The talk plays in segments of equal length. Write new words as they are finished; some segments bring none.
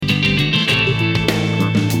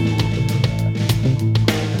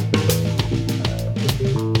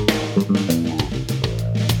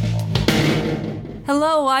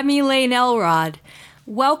I'm Elaine Elrod.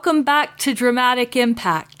 Welcome back to Dramatic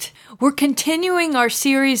Impact. We're continuing our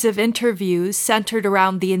series of interviews centered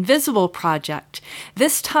around the Invisible Project.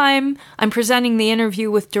 This time, I'm presenting the interview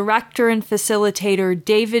with director and facilitator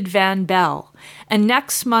David Van Belle. And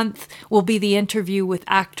next month will be the interview with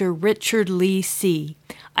actor Richard Lee See.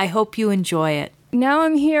 I hope you enjoy it. Now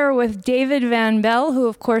I'm here with David Van Belle, who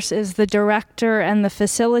of course is the director and the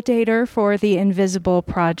facilitator for the Invisible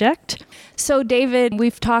Project. So David,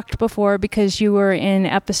 we've talked before because you were in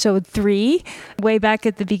episode 3, way back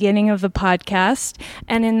at the beginning of the podcast.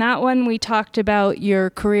 And in that one, we talked about your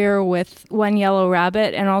career with One Yellow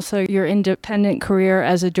Rabbit and also your independent career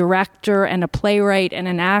as a director and a playwright and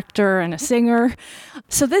an actor and a singer.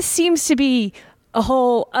 So this seems to be a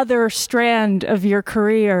whole other strand of your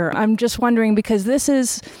career. I'm just wondering, because this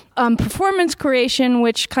is performance creation,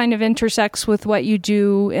 which kind of intersects with what you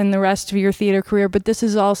do in the rest of your theater career, but this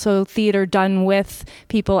is also theater done with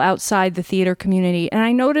people outside the theater community. And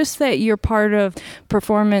I noticed that you're part of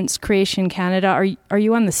Performance Creation Canada. Are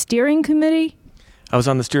you on the steering committee? I was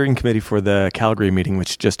on the steering committee for the Calgary meeting,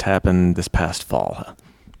 which just happened this past fall.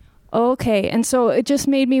 Okay, and so it just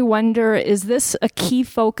made me wonder, is this a key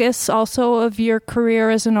focus also of your career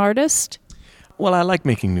as an artist? Well, I like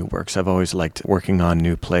making new works. I've always liked working on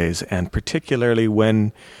new plays, and particularly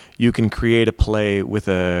when you can create a play with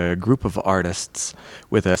a group of artists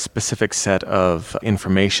with a specific set of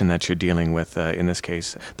information that you're dealing with, in this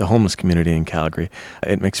case, the homeless community in Calgary.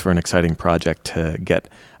 It makes for an exciting project to get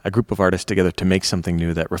a group of artists together to make something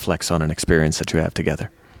new that reflects on an experience that you have together.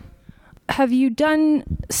 Have you done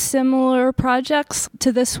similar projects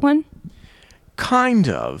to this one? Kind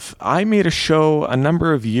of. I made a show a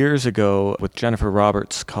number of years ago with Jennifer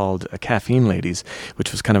Roberts called Caffeine Ladies,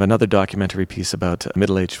 which was kind of another documentary piece about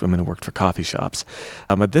middle-aged women who worked for coffee shops.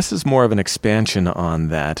 But this is more of an expansion on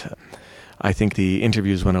that. I think the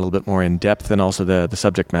interviews went a little bit more in depth, and also the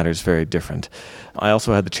subject matter is very different. I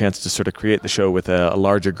also had the chance to sort of create the show with a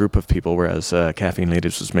larger group of people, whereas Caffeine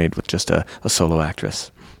Ladies was made with just a solo actress.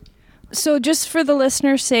 So just for the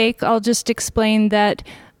listener's sake, I'll just explain that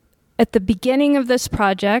at the beginning of this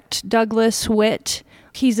project, Douglas Witt,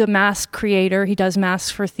 he's a mask creator. He does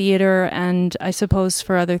masks for theater and I suppose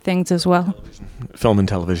for other things as well. Film and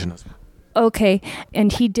television as well. Okay,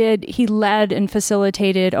 and he led and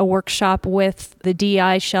facilitated a workshop with the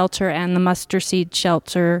DI shelter and the Mustard Seed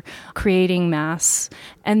shelter creating masks.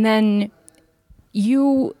 And then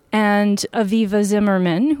you and Aviva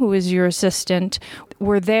Zimmerman, who is your assistant,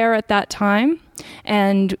 were there at that time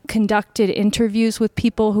and conducted interviews with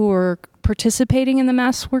people who were participating in the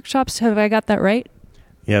mask workshops. Have I got that right?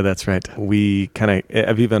 Yeah, that's right.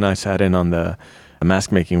 Aviva and I sat in on the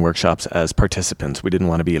mask making workshops as participants. We didn't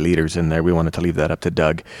want to be leaders in there. We wanted to leave that up to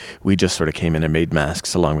Doug. We just sort of came in and made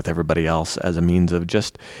masks along with everybody else as a means of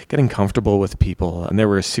just getting comfortable with people. And there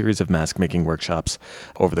were a series of mask making workshops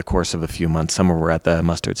over the course of a few months. Some were at the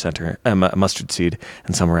Mustard Seed,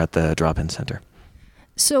 and some were at the Drop-In Center.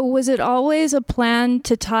 So was it always a plan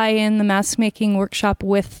to tie in the mask making workshop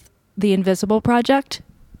with the Invisible Project?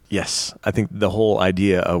 Yes, I think the whole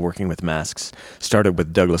idea of working with masks started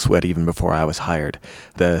with Douglas Witt even before I was hired.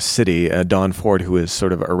 The city, Dawn Ford, who is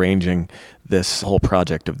sort of arranging this whole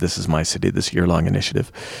project of This Is My City, this year-long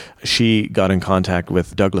initiative, she got in contact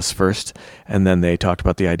with Douglas first, and then they talked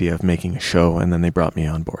about the idea of making a show, and then they brought me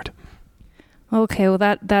on board. Okay, well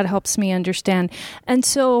that helps me understand. And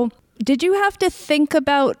so did you have to think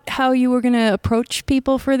about how you were going to approach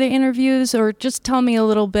people for the interviews, or just tell me a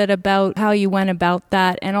little bit about how you went about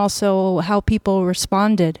that and also how people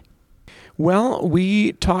responded? Well,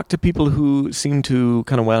 we talked to people who seemed to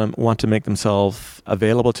kind of want to make themselves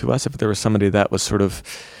available to us. If there was somebody that was sort of,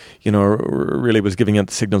 really was giving out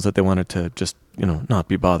the signals that they wanted to just, not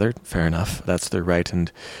be bothered, fair enough. That's their right.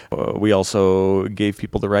 And we also gave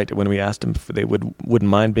people the right, when we asked them if they wouldn't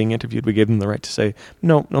mind being interviewed, we gave them the right to say,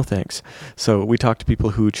 no thanks. So we talked to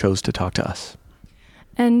people who chose to talk to us.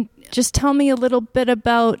 And just tell me a little bit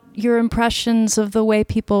about your impressions of the way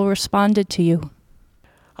people responded to you.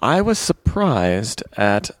 I was surprised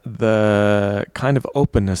at the kind of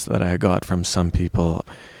openness that I got from some people.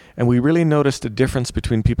 And we really noticed a difference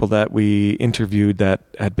between people that we interviewed that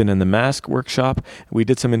had been in the mask workshop. We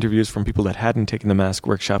did some interviews from people that hadn't taken the mask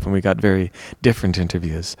workshop, and we got very different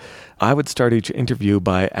interviews. I would start each interview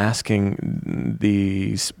by asking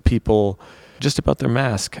these people just about their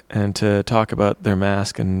mask and to talk about their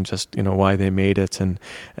mask and just, why they made it. And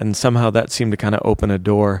somehow that seemed to kind of open a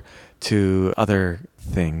door to other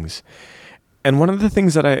things. And one of the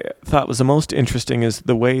things that I thought was the most interesting is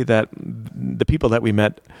the way that the people that we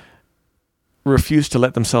met refuse to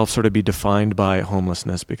let themselves sort of be defined by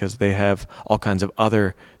homelessness because they have all kinds of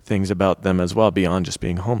other things about them as well beyond just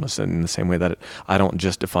being homeless. And in the same way that I don't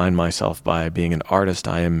just define myself by being an artist,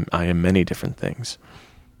 I am many different things.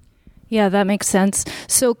 Yeah, that makes sense.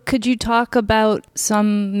 So could you talk about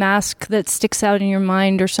some mask that sticks out in your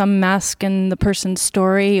mind or some mask in the person's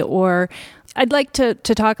story? Or I'd like to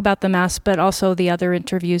talk about the mask, but also the other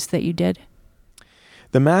interviews that you did.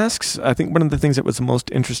 The masks, I think one of the things that was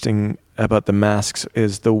most interesting about the masks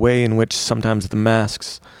is the way in which sometimes the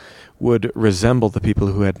masks would resemble the people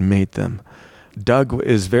who had made them. Doug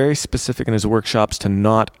is very specific in his workshops to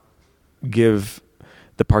not give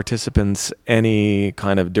the participants any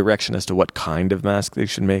kind of direction as to what kind of mask they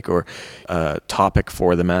should make or a topic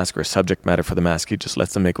for the mask or a subject matter for the mask. He just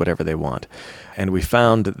lets them make whatever they want. And we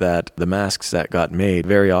found that the masks that got made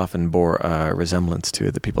very often bore a resemblance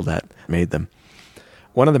to the people that made them.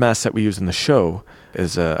 One of the masks that we use in the show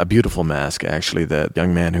is a beautiful mask, actually. The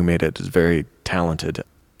young man who made it is very talented.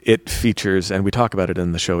 It features, and we talk about it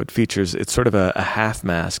in the show, it's sort of a half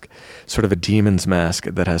mask, sort of a demon's mask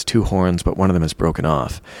that has two horns, but one of them is broken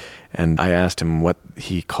off. And I asked him what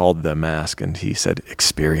he called the mask, and he said,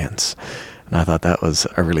 experience. And I thought that was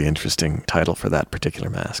a really interesting title for that particular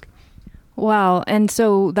mask. Wow. And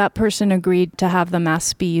so that person agreed to have the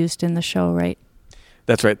mask be used in the show, right?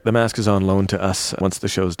 That's right. The mask is on loan to us. Once the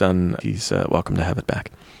show's done, he's welcome to have it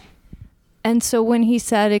back. And so when he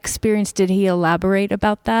said experience, did he elaborate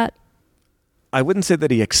about that? I wouldn't say that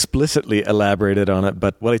he explicitly elaborated on it,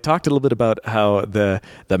 but he talked a little bit about how the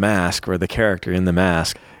mask or the character in the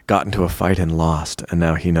mask got into a fight and lost, and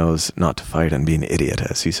now he knows not to fight and be an idiot,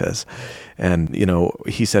 as he says. And,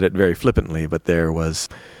 he said it very flippantly, but there's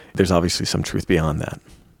obviously some truth beyond that.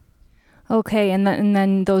 Okay, and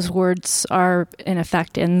then those words are in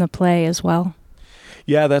effect in the play as well.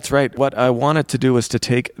 Yeah, that's right. What I wanted to do was to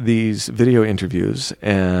take these video interviews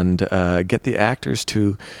and get the actors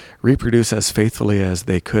to reproduce as faithfully as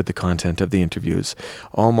they could the content of the interviews,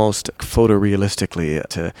 almost photorealistically,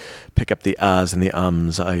 to pick up the ahs and the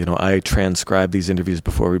ums. I transcribed these interviews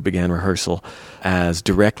before we began rehearsal as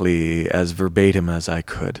directly, as verbatim as I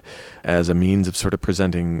could, as a means of sort of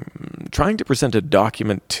trying to present a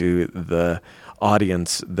document to the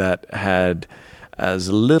audience that had as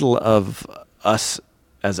little of us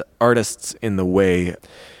as artists in the way,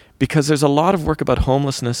 because there's a lot of work about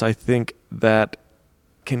homelessness, I think, that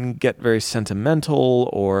can get very sentimental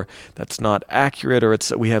or that's not accurate, or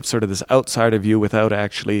we have sort of this outsider view without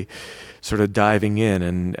actually sort of diving in.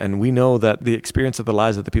 And we know that the experience of the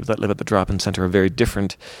lives of the people that live at the drop-in center are very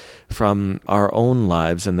different from our own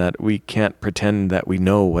lives, and that we can't pretend that we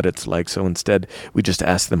know what it's like. So instead, we just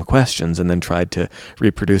asked them questions and then tried to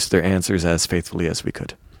reproduce their answers as faithfully as we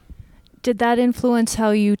could. Did that influence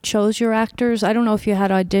how you chose your actors? I don't know if you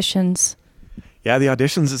had auditions. Yeah, the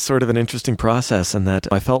auditions is sort of an interesting process, in that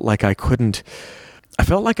I felt like I couldn't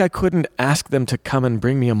ask them to come and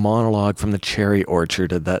bring me a monologue from the cherry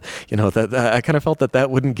orchard. I kind of felt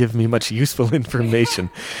that wouldn't give me much useful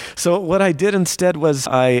information. So what I did instead was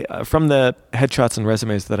from the headshots and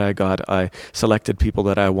resumes that I got, I selected people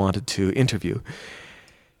that I wanted to interview.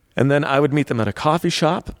 And then I would meet them at a coffee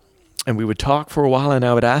shop, and we would talk for a while, and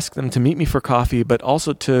I would ask them to meet me for coffee, but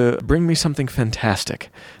also to bring me something fantastic.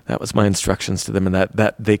 That was my instructions to them, and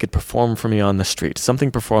that they could perform for me on the street.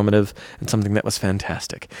 Something performative and something that was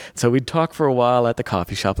fantastic. So we'd talk for a while at the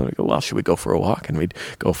coffee shop, and we'd go, well, should we go for a walk? And we'd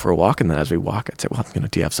go for a walk, and then as we walk, I'd say, well,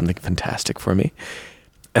 do you have something fantastic for me?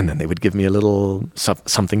 And then they would give me a little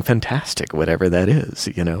something fantastic, whatever that is,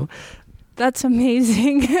 That's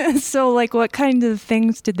amazing. So, what kind of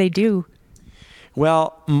things did they do?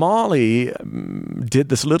 Well, Molly did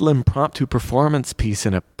this little impromptu performance piece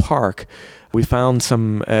in a park. We found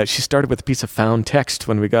she started with a piece of found text.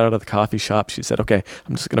 When we got out of the coffee shop, she said, okay,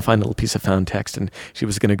 I'm just going to find a little piece of found text. And she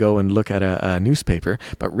was going to go and look at a newspaper,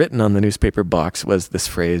 but written on the newspaper box was this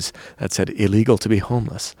phrase that said, illegal to be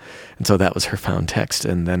homeless. And so that was her found text.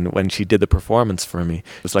 And then when she did the performance for me,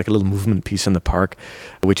 it was like a little movement piece in the park,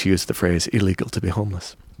 which used the phrase, illegal to be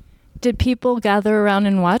homeless. Did people gather around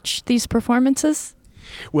and watch these performances?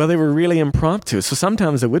 Well, they were really impromptu. So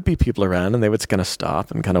sometimes there would be people around, and they would kind of stop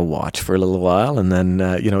and kind of watch for a little while. And then,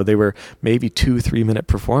 they were maybe 2-3 minute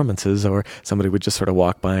performances, or somebody would just sort of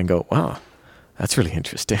walk by and go, wow, that's really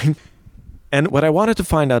interesting. And what I wanted to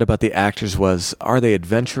find out about the actors was, are they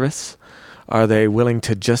adventurous? Are they willing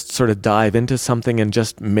to just sort of dive into something and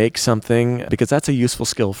just make something? Because that's a useful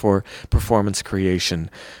skill for performance creation.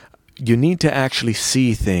 you need to actually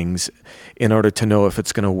see things in order to know if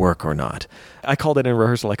it's going to work or not. I called it in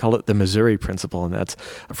rehearsal, I call it the Missouri principle, and that's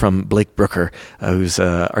from Blake Brooker, who's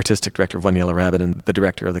artistic director of One Yellow Rabbit and the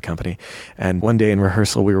director of the company. And one day in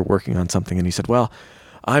rehearsal, we were working on something, and he said, well,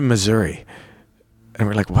 I'm Missouri. And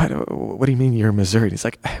we're like, what do you mean you're Missouri? And he's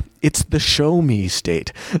like, it's the show me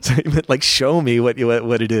state. So he meant like, show me what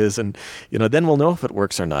it is. And, then we'll know if it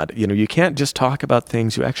works or not. You can't just talk about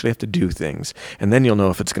things. You actually have to do things. And then you'll know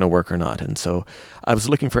if it's going to work or not. And so I was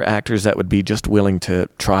looking for actors that would be just willing to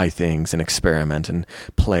try things and experiment and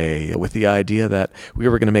play, with the idea that we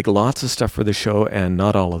were going to make lots of stuff for the show and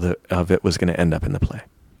not all of it was going to end up in the play.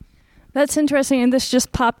 That's interesting. And this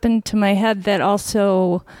just popped into my head that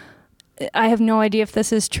also, I have no idea if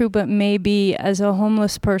this is true, but maybe as a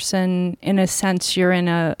homeless person, in a sense, you're in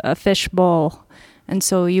a fishbowl. And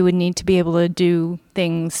so you would need to be able to do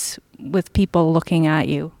things with people looking at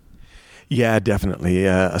you. Yeah, definitely.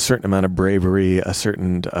 A certain amount of bravery, a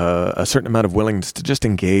certain amount of willingness to just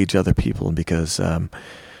engage other people, because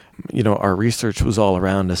our research was all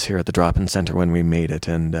around us here at the Drop-In Center when we made it,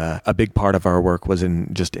 and a big part of our work was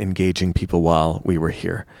in just engaging people while we were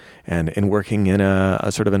here, and in working in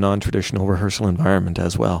a sort of a non-traditional rehearsal environment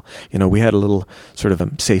as well. We had a little sort of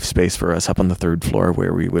a safe space for us up on the third floor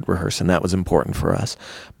where we would rehearse, and that was important for us.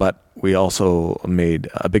 But we also made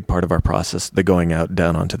a big part of our process the going out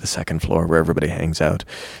down onto the second floor where everybody hangs out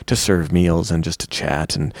to serve meals and just to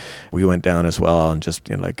chat. And we went down as well and just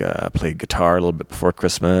played guitar a little bit before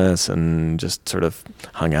Christmas and just sort of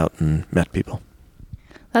hung out and met people.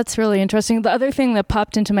 That's really interesting. The other thing that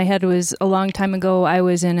popped into my head was a long time ago, I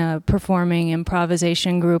was in a performing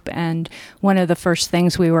improvisation group, and one of the first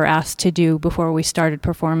things we were asked to do before we started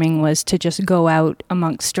performing was to just go out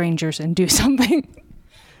amongst strangers and do something.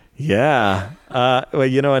 Yeah.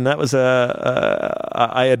 And that was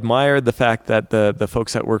I admired the fact that the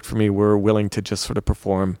folks that worked for me were willing to just sort of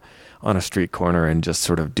perform on a street corner and just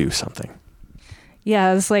sort of do something.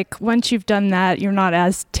 Yeah, it's like once you've done that, you're not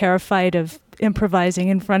as terrified of improvising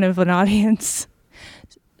in front of an audience.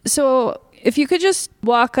 So if you could just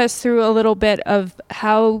walk us through a little bit of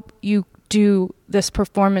how you do this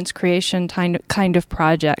performance creation kind of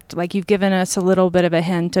project. Like, you've given us a little bit of a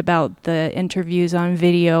hint about the interviews on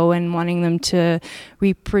video and wanting them to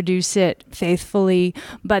reproduce it faithfully,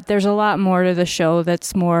 but there's a lot more to the show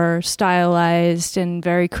that's more stylized and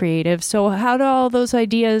very creative. So how do all those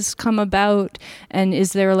ideas come about, and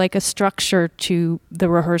is there like a structure to the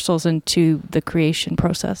rehearsals and to the creation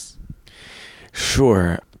process?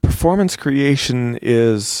 Sure. Performance creation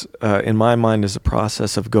is, in my mind, is a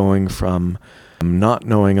process of going from not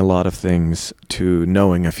knowing a lot of things to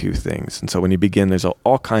knowing a few things. And so when you begin, there's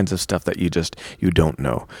all kinds of stuff that you don't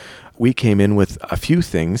know. We came in with a few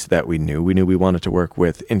things that we knew. We knew we wanted to work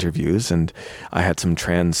with interviews, and I had some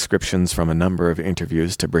transcriptions from a number of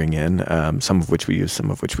interviews to bring in, some of which we used, some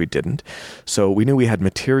of which we didn't. So we knew we had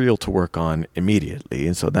material to work on immediately,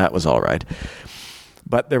 and so that was all right.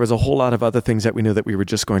 But there was a whole lot of other things that we knew that we were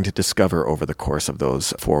just going to discover over the course of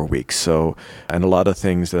those 4 weeks. And a lot of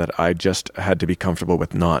things that I just had to be comfortable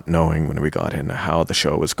with not knowing when we got in, how the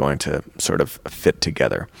show was going to sort of fit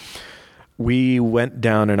together. We went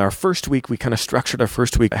down in our first week, we kind of structured our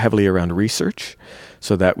first week heavily around research,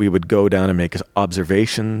 so that we would go down and make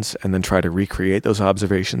observations and then try to recreate those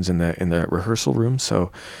observations in the rehearsal room.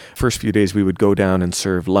 So first few days we would go down and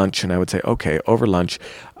serve lunch, and I would say, okay, over lunch,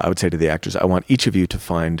 I would say to the actors, I want each of you to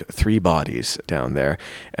find 3 bodies down there.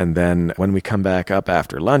 And then when we come back up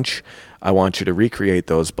after lunch, I want you to recreate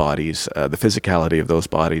those bodies, the physicality of those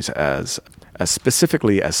bodies as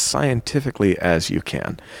specifically, as scientifically as you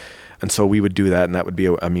can. And so we would do that, and that would be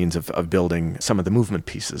a means of building some of the movement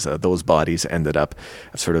pieces. Those bodies ended up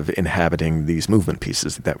sort of inhabiting these movement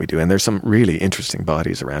pieces that we do. And there's some really interesting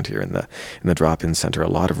bodies around here in the Drop-In Center, a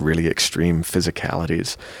lot of really extreme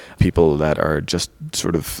physicalities, people that are just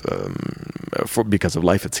sort of, because of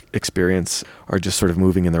life experience, are just sort of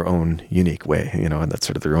moving in their own unique way, and that's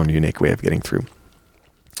sort of their own unique way of getting through.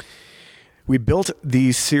 We built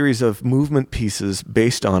these series of movement pieces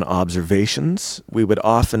based on observations. We would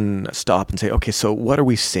often stop and say, okay, so what are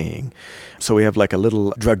we seeing? So we have like a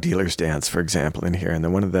little drug dealer's dance, for example, in here. And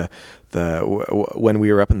then when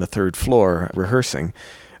we were up on the third floor rehearsing,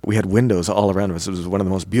 we had windows all around us. It was one of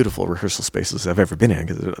the most beautiful rehearsal spaces I've ever been in,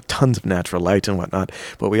 because there were tons of natural light and whatnot.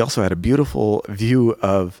 But we also had a beautiful view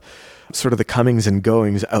of sort of the comings and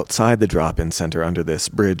goings outside the drop-in center under this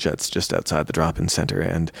bridge that's just outside the drop-in center,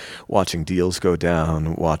 and watching deals go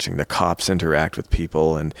down, watching the cops interact with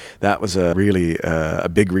people. And that was a really a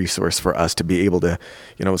big resource for us to be able to,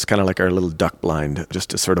 it's kind of like our little duck blind, just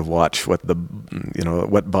to sort of watch what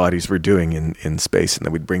what bodies were doing in space, and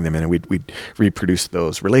then we'd bring them in and we'd reproduce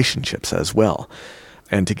those relationships as well,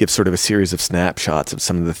 and to give sort of a series of snapshots of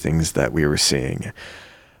some of the things that we were seeing.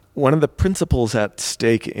 One of the principles at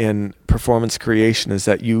stake in performance creation is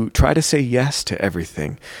that you try to say yes to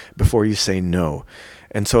everything before you say no.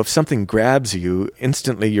 And so if something grabs you,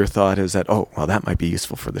 instantly your thought is that, oh, well, that might be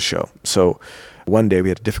useful for the show. So one day we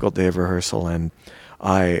had a difficult day of rehearsal, and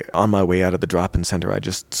on my way out of the drop-in center, I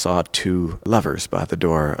just saw two lovers by the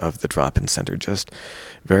door of the drop-in center, just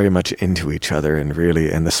very much into each other, and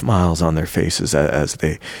the smiles on their faces as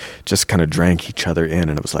they just kind of drank each other in.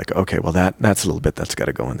 And it was like, okay, well, that's a little bit that's got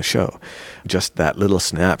to go in the show. Just that little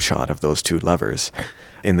snapshot of those two lovers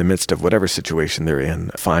in the midst of whatever situation they're in,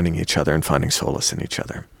 finding each other and finding solace in each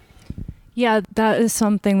other. Yeah, that is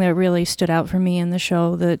something that really stood out for me in the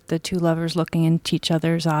show, the two lovers looking into each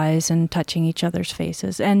other's eyes and touching each other's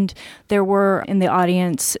faces. And there were in the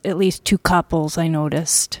audience at least two couples I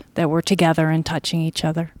noticed that were together and touching each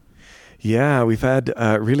other. Yeah, we've had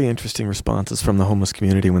really interesting responses from the homeless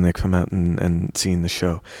community when they come out and seen the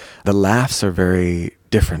show. The laughs are very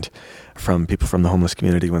different from people from the homeless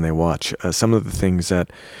community when they watch. Some of the things that,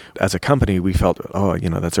 as a company, we felt,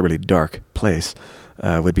 that's a really dark place,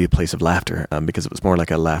 would be a place of laughter, because it was more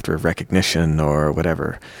like a laughter of recognition or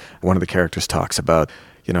whatever. One of the characters talks about,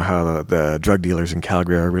 how the drug dealers in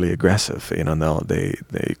Calgary are really aggressive, and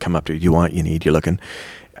they come up to you, you want, you need, you're looking.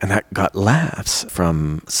 And that got laughs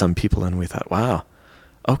from some people, and we thought, wow,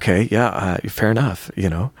 okay, yeah, fair enough,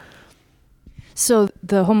 So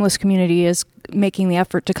the homeless community is making the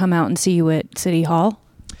effort to come out and see you at City Hall?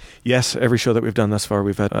 Yes, every show that we've done thus far,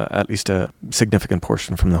 we've had at least a significant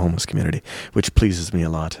portion from the homeless community, which pleases me a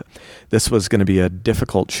lot. This was going to be a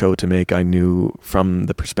difficult show to make, I knew, from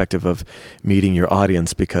the perspective of meeting your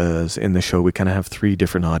audience, because in the show we kind of have three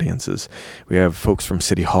different audiences. We have folks from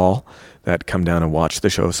City Hall that come down and watch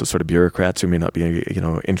the show, so sort of bureaucrats who may not be,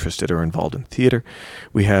 interested or involved in theater.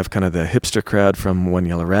 We have kind of the hipster crowd from One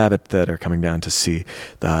Yellow Rabbit that are coming down to see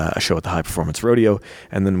a show at the High Performance Rodeo,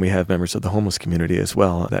 and then we have members of the homeless community as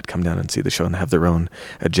well that come down and see the show and have their own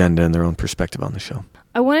agenda and their own perspective on the show.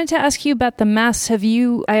 I wanted to ask you about the masks.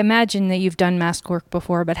 I imagine that you've done mask work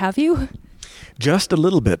before, but have you? Just a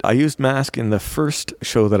little bit. I used mask in the first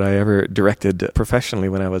show that I ever directed professionally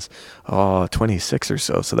when I was 26 or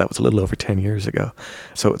so. So that was a little over 10 years ago.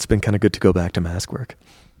 So it's been kind of good to go back to mask work.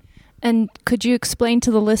 And could you explain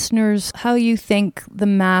to the listeners how you think the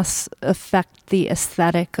masks affect the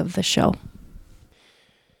aesthetic of the show?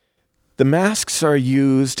 The masks are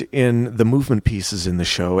used in the movement pieces in the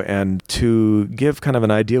show, and to give kind of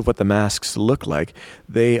an idea of what the masks look like,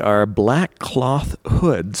 they are black cloth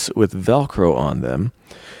hoods with Velcro on them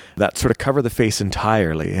that sort of cover the face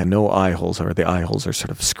entirely, and no eye holes, or the eye holes are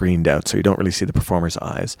sort of screened out, so you don't really see the performer's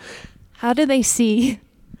eyes. How do they see?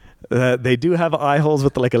 They do have eye holes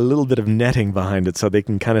with like a little bit of netting behind it, so they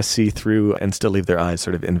can kind of see through and still leave their eyes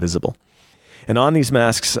sort of invisible. And on these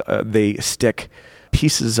masks, they stick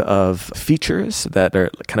pieces of features that are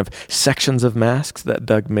kind of sections of masks that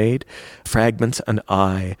Doug made, fragments, an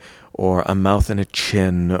eye, or a mouth and a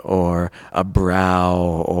chin, or a brow,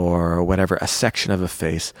 or whatever, a section of a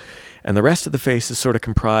face. And the rest of the face is sort of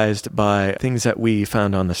comprised by things that we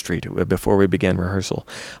found on the street. Before we began rehearsal,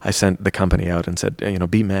 I sent the company out and said,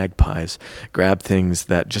 be magpies. Grab things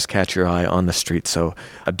that just catch your eye on the street. So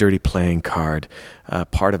a dirty playing card,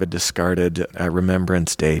 part of a discarded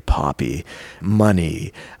Remembrance Day poppy,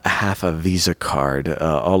 money, a half a Visa card,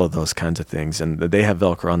 all of those kinds of things. And they have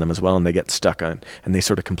Velcro on them as well, and they get stuck on, and they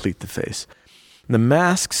sort of complete the face. The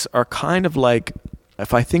masks are kind of like,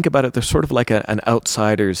 if I think about it, they're sort of like an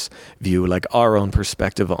outsider's view, like our own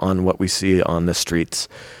perspective on what we see on the streets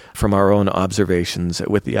from our own observations,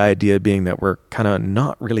 with the idea being that we're kind of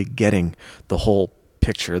not really getting the whole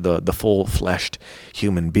picture, the full-fleshed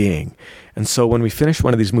human being. And so when we finish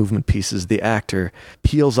one of these movement pieces, the actor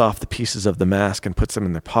peels off the pieces of the mask and puts them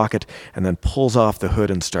in their pocket, and then pulls off the hood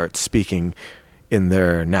and starts speaking in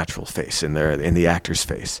their natural face, in the actor's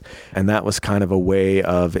face. And that was kind of a way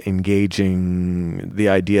of engaging the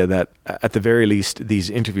idea that, at the very least, these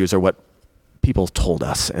interviews are what people told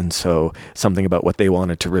us, and so something about what they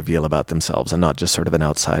wanted to reveal about themselves, and not just sort of an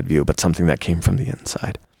outside view, but something that came from the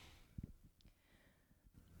inside.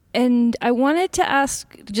 And I wanted to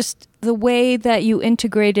ask, just the way that you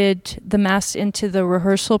integrated the masks into the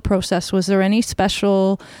rehearsal process, was there any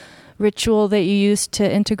special ritual that you used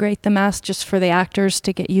to integrate the mask, just for the actors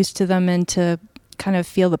to get used to them and to kind of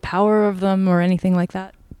feel the power of them or anything like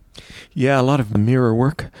that? Yeah, a lot of mirror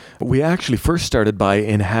work. We actually first started by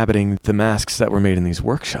inhabiting the masks that were made in these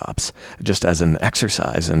workshops, just as an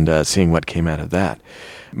exercise and seeing what came out of that.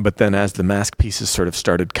 But then as the mask pieces sort of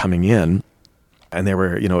started coming in, and they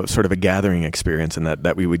were, sort of a gathering experience in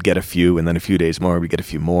that we would get a few, and then a few days more, we'd get a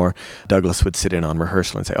few more. Douglas would sit in on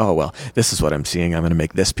rehearsal and say, oh, well, this is what I'm seeing. I'm going to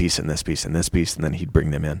make this piece and this piece and this piece, and then he'd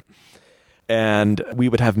bring them in. And we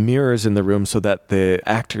would have mirrors in the room so that the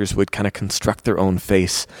actors would kind of construct their own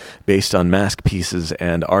face based on mask pieces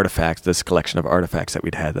and artifacts, this collection of artifacts that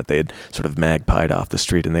we'd had that they had sort of magpied off the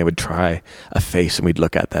street. And they would try a face, and we'd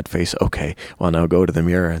look at that face. Okay, well, now go to the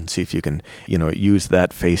mirror and see if you can, use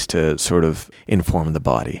that face to sort of inform the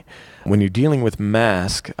body. When you're dealing with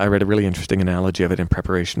mask, I read a really interesting analogy of it in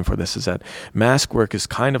preparation for this, is that mask work is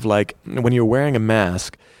kind of like when you're wearing a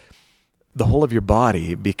mask, the whole of your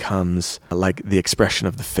body becomes like the expression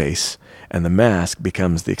of the face, and the mask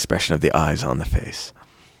becomes the expression of the eyes on the face.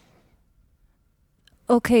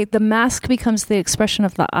 Okay, the mask becomes the expression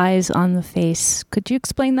of the eyes on the face. Could you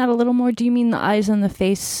explain that a little more? Do you mean the eyes on the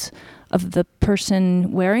face of the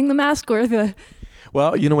person wearing the mask, or the...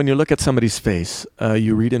 Well, when you look at somebody's face,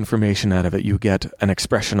 you read information out of it, you get an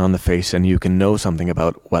expression on the face, and you can know something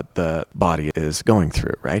about what the body is going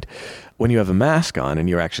through, right? When you have a mask on and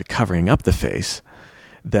you're actually covering up the face,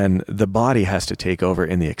 then the body has to take over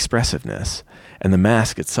in the expressiveness, and the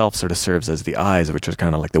mask itself sort of serves as the eyes, which is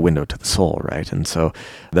kind of like the window to the soul, right? And so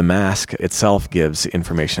the mask itself gives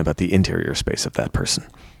information about the interior space of that person.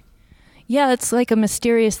 Yeah, it's like a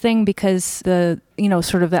mysterious thing because the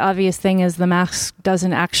obvious thing is the mask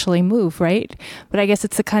doesn't actually move, right? But I guess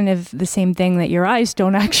it's the same thing that your eyes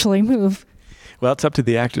don't actually move. Well, it's up to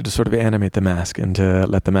the actor to sort of animate the mask and to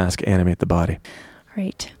let the mask animate the body.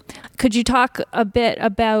 Right. Could you talk a bit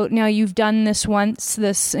about, now you've done this once,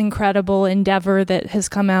 this incredible endeavor that has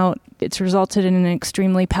come out. It's resulted in an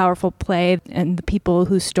extremely powerful play, and the people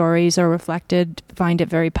whose stories are reflected find it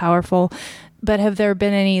very powerful. But have there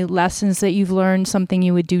been any lessons that you've learned, something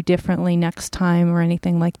you would do differently next time or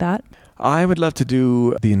anything like that? I would love to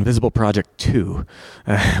do the Invisible Project 2,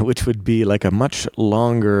 which would be like a much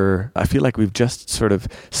longer, I feel like we've just sort of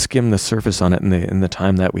skimmed the surface on it in the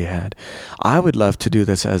time that we had. I would love to do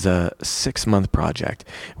this as a 6-month project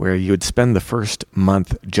where you would spend the first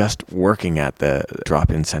month just working at the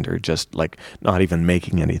drop-in center, just like not even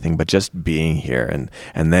making anything, but just being here.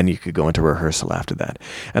 And then you could go into rehearsal after that.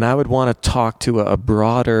 And I would want to talk to a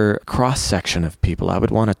broader cross-section of people. I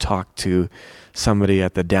would want to talk to somebody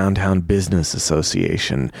at the Downtown Business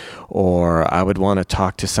Association, or I would want to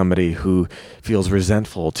talk to somebody who feels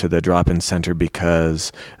resentful to the drop-in center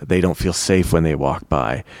because they don't feel safe when they walk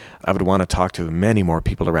by. I would want to talk to many more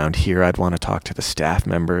people around here. I'd want to talk to the staff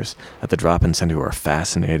members at the drop-in center who are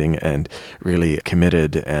fascinating and really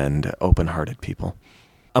committed and open-hearted people.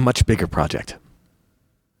 A much bigger project.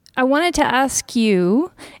 I wanted to ask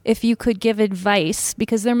you if you could give advice,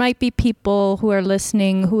 because there might be people who are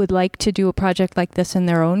listening who would like to do a project like this in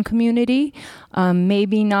their own community,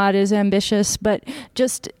 maybe not as ambitious, but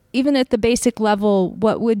just even at the basic level,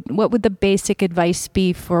 what would the basic advice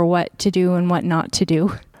be for what to do and what not to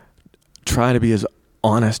do? Try to be as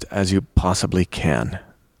honest as you possibly can.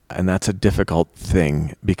 And that's a difficult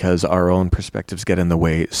thing because our own perspectives get in the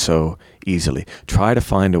way so easily. Try to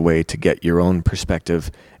find a way to get your own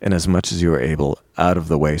perspective, and as much as you are able, out of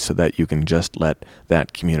the way so that you can just let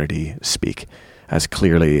that community speak as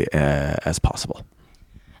clearly as possible.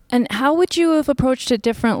 And how would you have approached it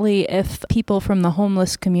differently if people from the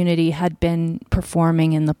homeless community had been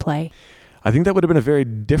performing in the play? I think that would have been a very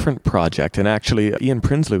different project. And actually, Ian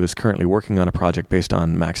Prinsley is currently working on a project based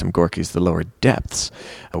on Maxim Gorky's The Lower Depths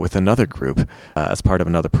with another group as part of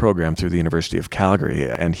another program through the University of Calgary.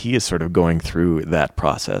 And he is sort of going through that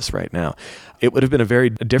process right now. It would have been a very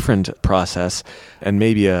different process, and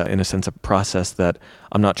maybe in a sense a process that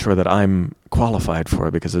I'm not sure that I'm qualified for,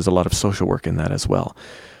 because there's a lot of social work in that as well.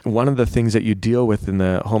 One of the things that you deal with in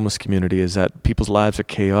the homeless community is that people's lives are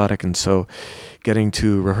chaotic, and so getting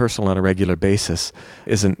to rehearsal on a regular basis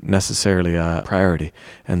isn't necessarily a priority.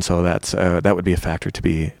 And so that would be a factor to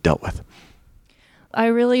be dealt with. I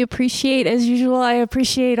really appreciate, as usual, I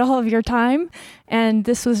appreciate all of your time. And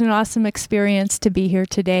this was an awesome experience to be here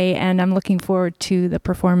today. And I'm looking forward to the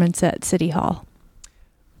performance at City Hall.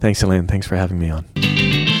 Thanks, Elaine. Thanks for having me on.